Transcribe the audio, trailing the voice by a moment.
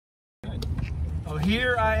Well,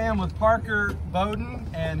 here I am with Parker Bowden,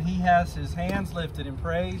 and he has his hands lifted in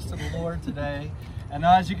praise to the Lord today. And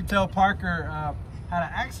as you can tell, Parker had an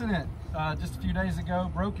accident just a few days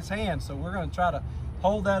ago, broke his hand. So we're going to try to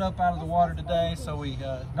hold that up out of the water today so we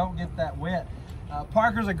don't get that wet.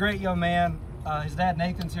 Parker's a great young man. His dad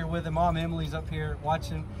Nathan's here with him. Mom Emily's up here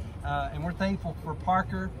watching. And we're thankful for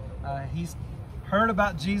Parker. He's heard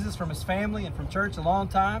about Jesus from his family and from church a long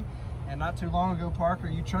time. And not too long ago, Parker,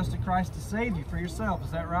 you trusted Christ to save you for yourself.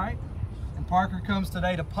 Is that right? And Parker comes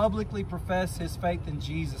today to publicly profess his faith in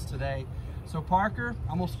Jesus today. So Parker,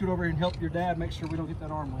 I'm going to scoot over here and help your dad make sure we don't get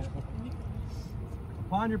that arm wet.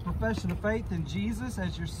 Upon your profession of faith in Jesus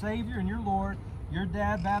as your Savior and your Lord, your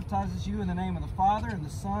dad baptizes you in the name of the Father and the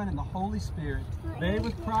Son and the Holy Spirit, buried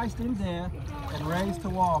with Christ in death and raised to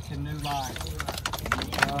walk in new life.